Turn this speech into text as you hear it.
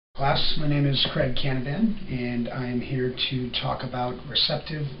Class, my name is Craigcanavan, and I am here to talk about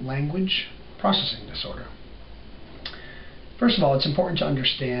receptive language processing disorder. First of all, it's important to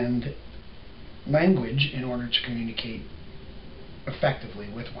understand language in order to communicate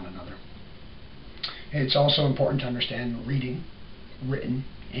effectively with one another. It's also important to understand reading, written,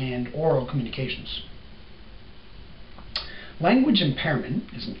 and oral communications. Language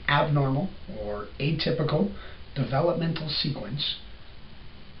impairment is an abnormal or atypical developmental sequence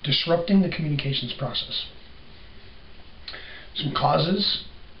disrupting the communications process. Some causes: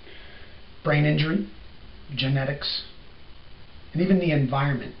 brain injury, genetics, and even the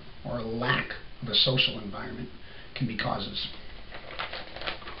environment or lack of a social environment can be causes.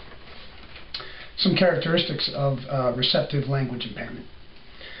 Some characteristics of receptive language impairment.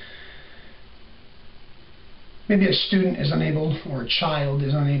 Maybe a student is unable, or a child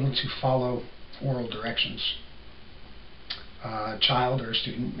is unable to follow oral directions. A child or a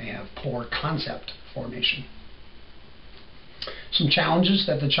student may have poor concept formation. Some challenges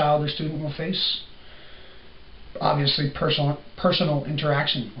that the child or student will face: obviously personal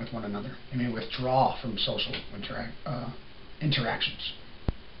interaction with one another. They may withdraw from social interactions.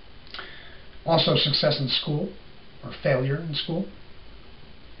 Also success in school or failure in school,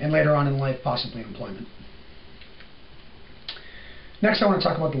 and later on in life possibly employment. Next, I want to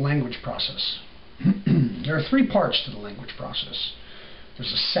talk about the language process. There are three parts to the language process.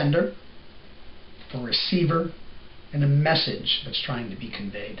 There's a sender, a receiver, and a message that's trying to be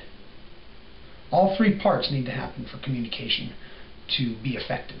conveyed. All three parts need to happen for communication to be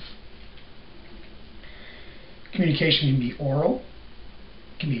effective. Communication can be oral,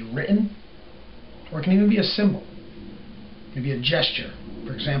 it can be written, or it can even be a symbol. Maybe a gesture.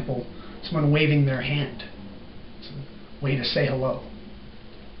 For example, someone waving their hand. It's a way to say hello.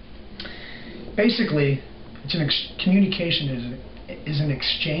 Basically, communication is an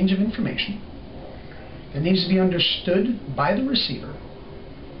exchange of information that needs to be understood by the receiver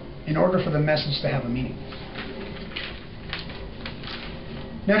in order for the message to have a meaning.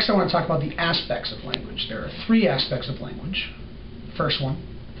 Next, I want to talk about the aspects of language. There are three aspects of language. First one,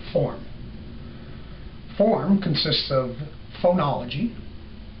 form. Form consists of phonology,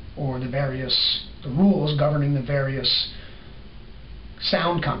 or the rules governing the various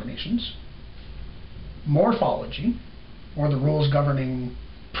sound combinations. Morphology, or the rules governing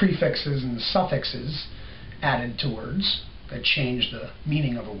prefixes and suffixes added to words that change the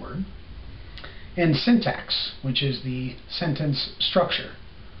meaning of a word. And syntax, which is the sentence structure,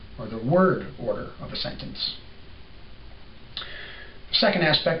 or the word order of a sentence. The second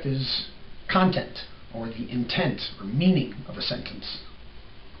aspect is content, or the intent or meaning of a sentence.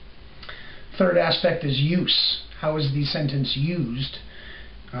 Third aspect is use. How is the sentence used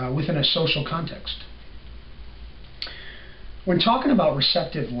within a social context? When talking about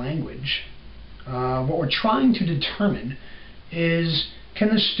receptive language, what we're trying to determine is, can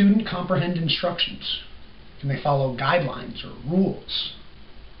the student comprehend instructions? Can they follow guidelines or rules?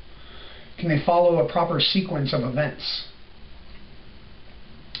 Can they follow a proper sequence of events?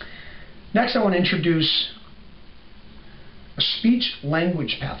 Next, I want to introduce a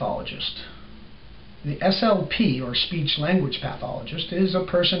speech-language pathologist. The SLP, or speech-language pathologist, is a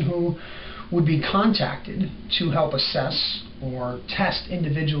person who would be contacted to help assess or test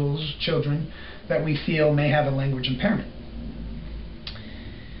individuals, children, that we feel may have a language impairment.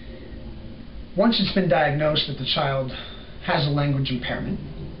 Once it's been diagnosed that the child has a language impairment,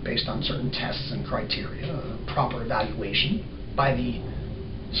 based on certain tests and criteria, a proper evaluation by the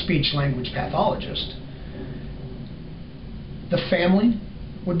speech-language pathologist, the family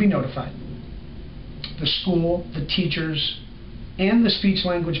would be notified. The school, the teachers, and the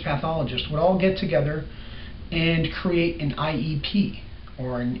speech-language pathologist would all get together and create an IEP,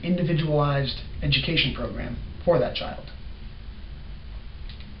 or an individualized education program, for that child.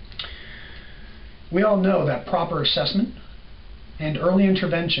 We all know that proper assessment and early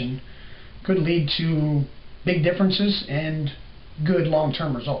intervention could lead to big differences and good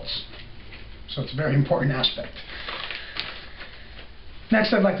long-term results. So it's a very important aspect.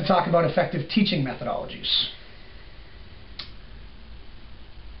 Next, I'd like to talk about effective teaching methodologies.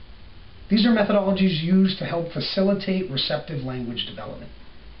 These are methodologies used to help facilitate receptive language development.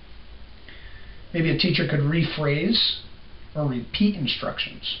 Maybe a teacher could rephrase or repeat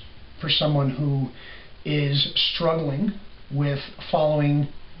instructions for someone who is struggling with following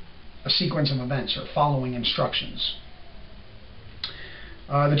a sequence of events or following instructions.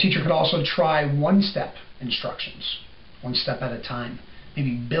 The teacher could also try one-step instructions, one step at a time,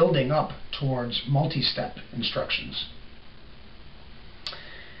 maybe building up towards multi-step instructions.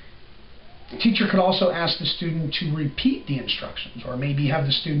 The teacher could also ask the student to repeat the instructions, or maybe have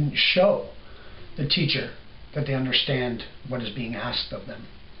the student show the teacher that they understand what is being asked of them.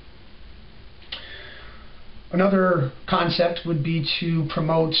 Another concept would be to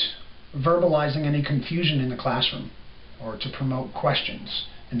promote verbalizing any confusion in the classroom, or to promote questions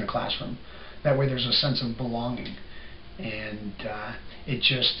in the classroom. That way there's a sense of belonging, and it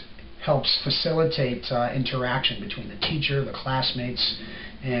just helps facilitate interaction between the teacher, the classmates,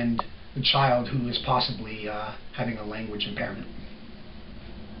 and the child who is possibly having a language impairment.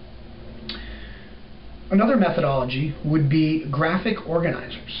 Another methodology would be graphic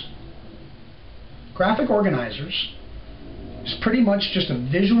organizers. Graphic organizers is pretty much just a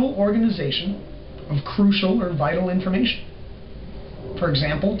visual organization of crucial or vital information. For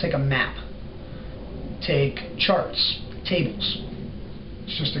example, take a map, take charts, tables.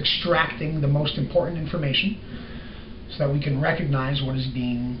 It's just extracting the most important information so that we can recognize what is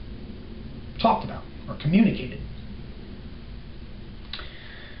being talked about or communicated.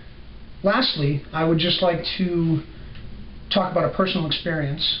 Lastly, I would just like to talk about a personal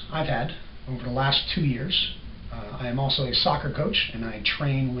experience I've had over the last 2 years. I am also a soccer coach, and I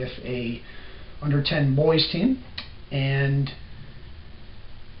train with a under-10 boys team. And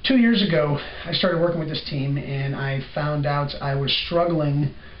 2 years ago, I started working with this team, and I found out I was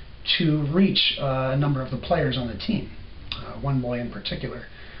struggling to reach a number of the players on the team. One boy in particular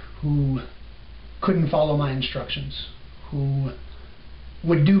who couldn't follow my instructions, who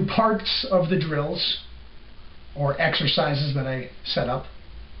would do parts of the drills or exercises that I set up.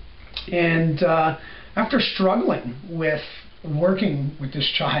 And after struggling with working with this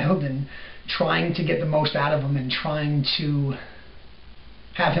child and trying to get the most out of him and trying to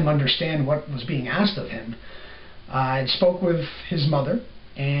have him understand what was being asked of him, I spoke with his mother,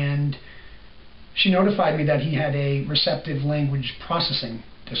 and she notified me that he had a receptive language processing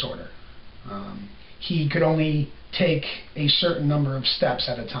disorder. He could only take a certain number of steps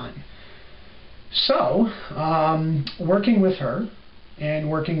at a time. So, working with her and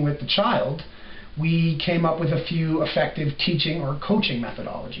working with the child, we came up with a few effective teaching or coaching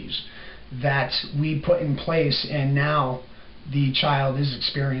methodologies that we put in place, and now the child is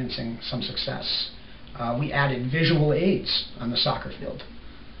experiencing some success. We added visual aids on the soccer field.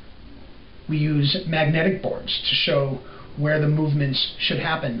 We use magnetic boards to show where the movements should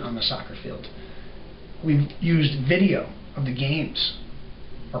happen on the soccer field. We've used video of the games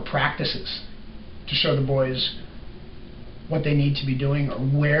or practices to show the boys what they need to be doing or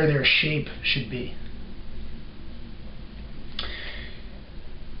where their shape should be.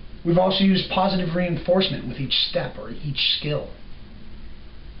 We've also used positive reinforcement with each step or each skill.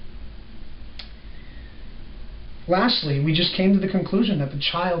 Lastly, we just came to the conclusion that the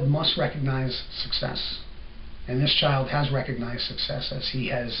child must recognize success. And this child has recognized success, as he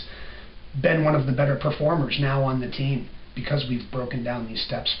has been one of the better performers now on the team because we've broken down these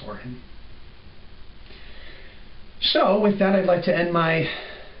steps for him. So with that, I'd like to end my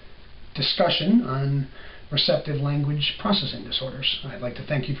discussion on receptive language processing disorders. I'd like to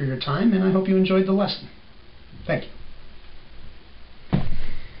thank you for your time, and I hope you enjoyed the lesson. Thank you.